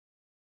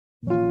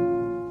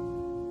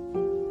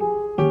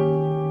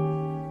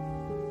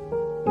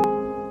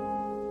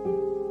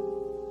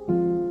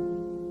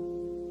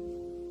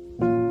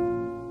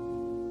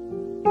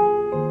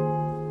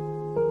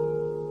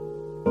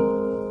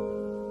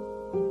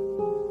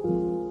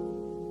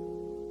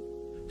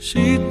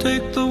She'd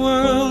take the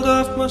world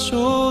off my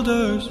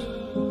shoulders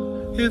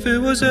if it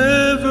was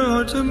ever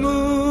hard to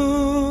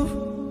move.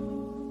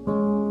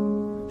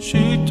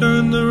 She'd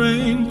turn the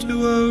rain to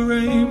a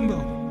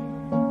rainbow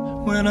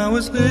when I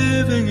was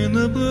living in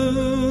the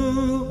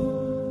blue.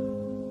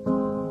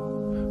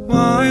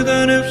 Why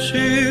then, if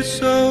she's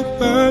so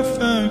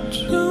perfect,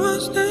 do I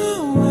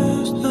still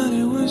wish that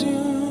it was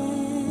you?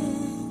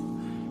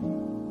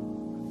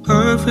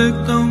 Perfect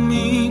don't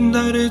mean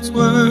that it's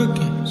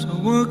working, so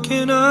what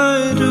can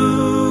I do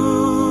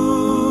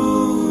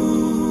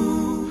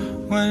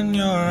when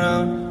you're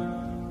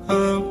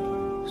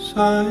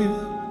outside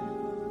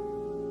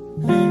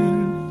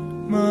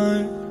in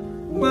my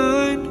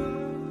mind?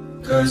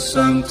 'Cause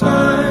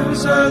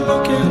sometimes I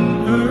look in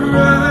her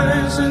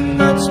eyes, and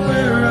that's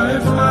where I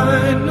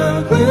find a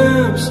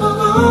glimpse of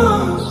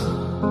us.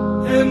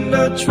 And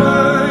I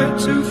try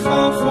to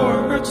fall for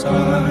her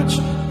touch,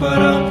 but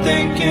I'm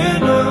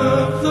thinking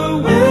of the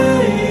way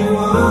you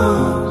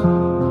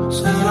was.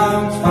 Said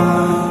I'm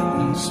fine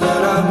and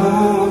said I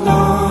moved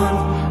on.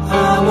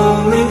 I'm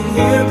only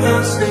here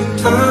passing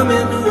time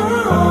in her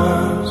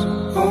arms,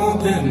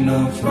 hoping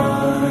I'll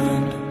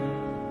find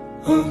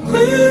a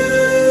glimpse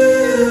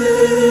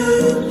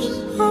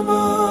of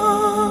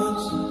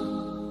us.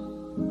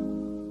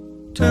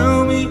 Tell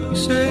me,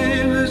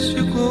 save us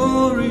your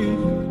glory.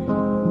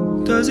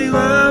 Does he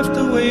laugh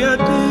the way I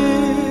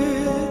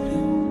did?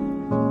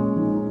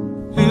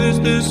 Is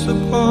this a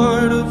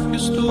part of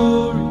your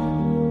story,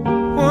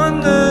 one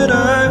that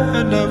I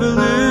had never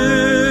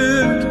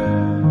lived?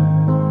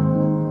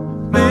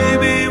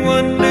 Maybe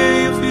one day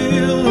you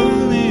feel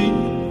lonely,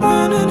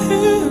 and in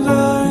his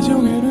eyes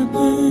you'll get a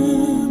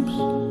glimpse.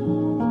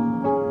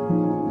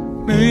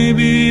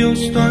 Maybe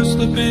you'll start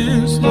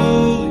slipping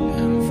slowly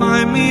and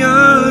find me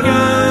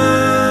again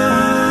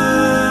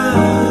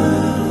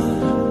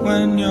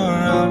when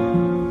you're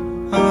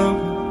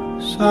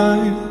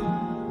outside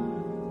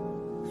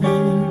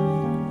in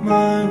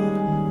my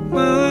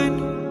mind.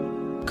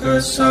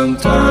 'Cause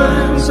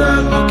sometimes I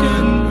look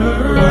in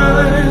her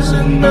eyes,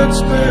 and that's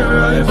where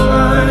I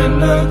find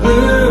a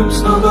glimpse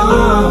of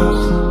us.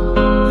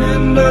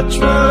 And I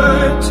try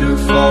to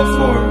fall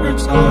for her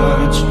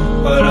touch,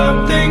 but I'm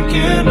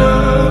thinking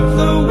of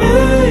the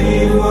way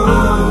you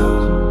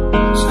was.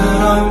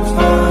 Said I'm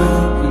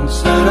fine and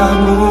said I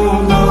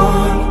moved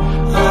on.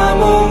 I'm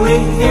only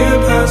here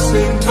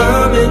passing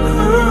time in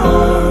her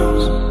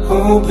arms,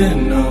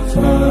 hoping I'll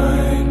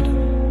find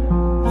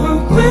a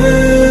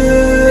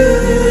glimpse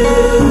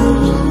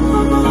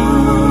of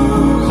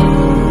us.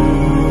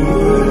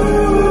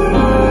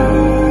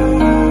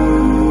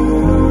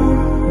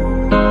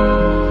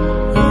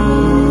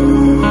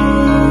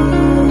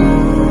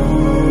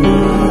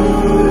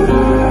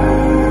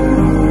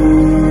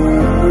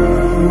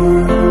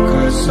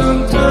 'Cause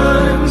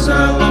sometimes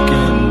I look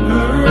in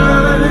her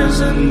eyes,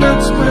 and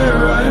that's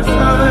where I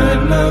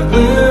find a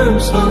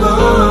glimpse of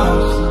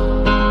us.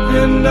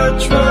 And I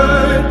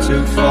try to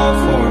fall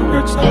for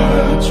her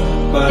touch,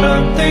 but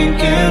I'm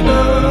thinking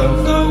of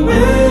the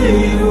way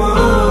you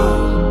are.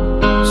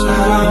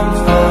 Said I'm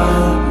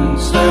fine and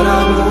said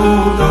I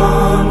moved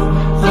on.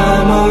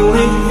 I'm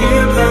only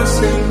here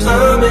passing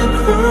time in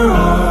her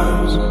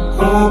arms,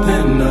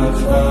 hoping I'll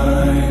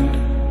find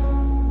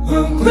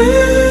a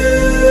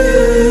glimpse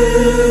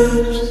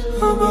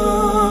of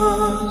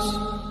us.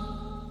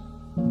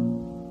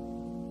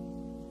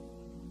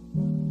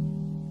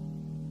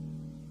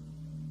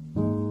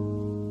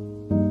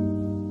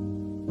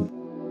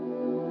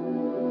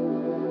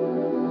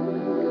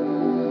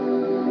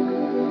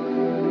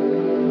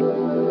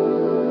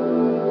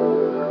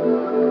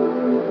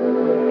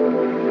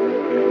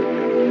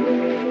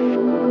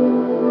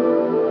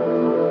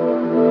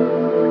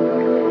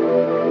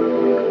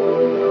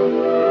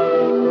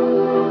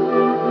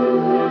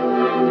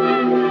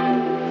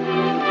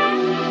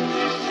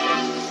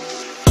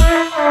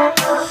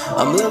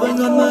 I'm living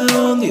on my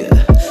own, yeah.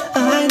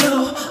 I know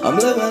I'm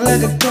living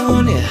like a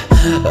clone, yeah.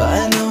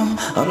 I know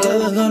I'm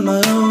living on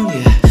my own,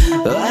 yeah.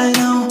 I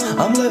know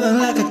I'm living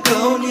like a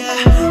clone, yeah.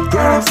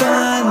 Trying to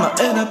find my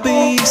inner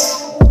peace,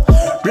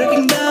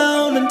 breaking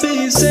down in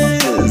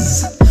pieces.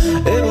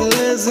 Evil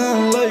is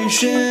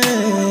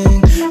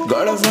unleashing.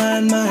 Gotta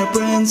find my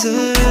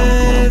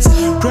princess.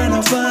 Trying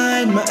to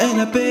find my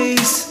inner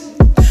peace,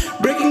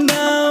 breaking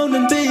down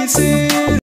in pieces.